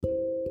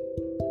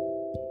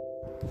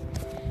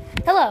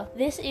Hello,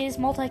 this is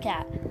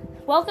Multicat.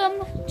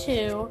 Welcome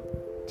to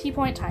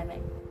T-Point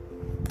Timing.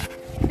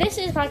 This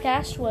is a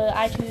podcast where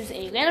I choose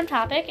a random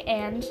topic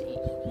and...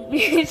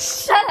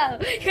 Shut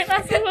up! You're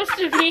not supposed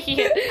to be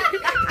here.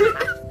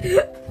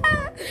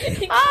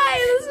 Hi,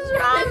 this is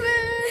Robin.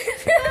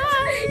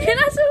 Hi. You're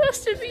not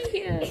supposed to be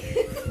here.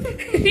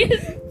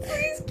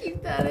 Please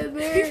keep that in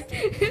there.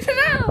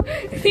 No,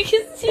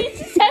 because she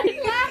just started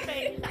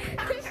laughing.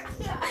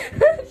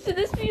 Should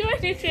this be my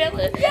new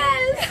trailer?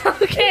 Yes.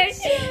 Okay.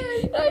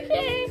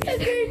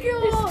 Okay,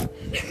 cool.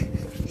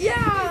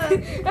 Yeah.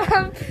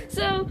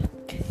 So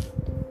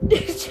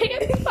check out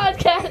this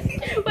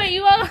podcast. Wait,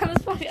 you are on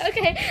this podcast?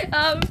 Okay.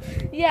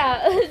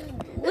 Yeah.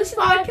 This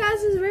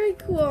podcast is very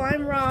cool.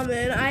 I'm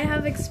Ramen. I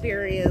have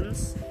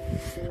experience.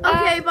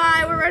 Okay,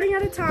 bye. We're running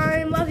out of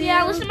time. Love you.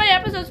 Yeah, listen to my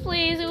episodes,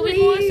 please. It will be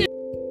more soon.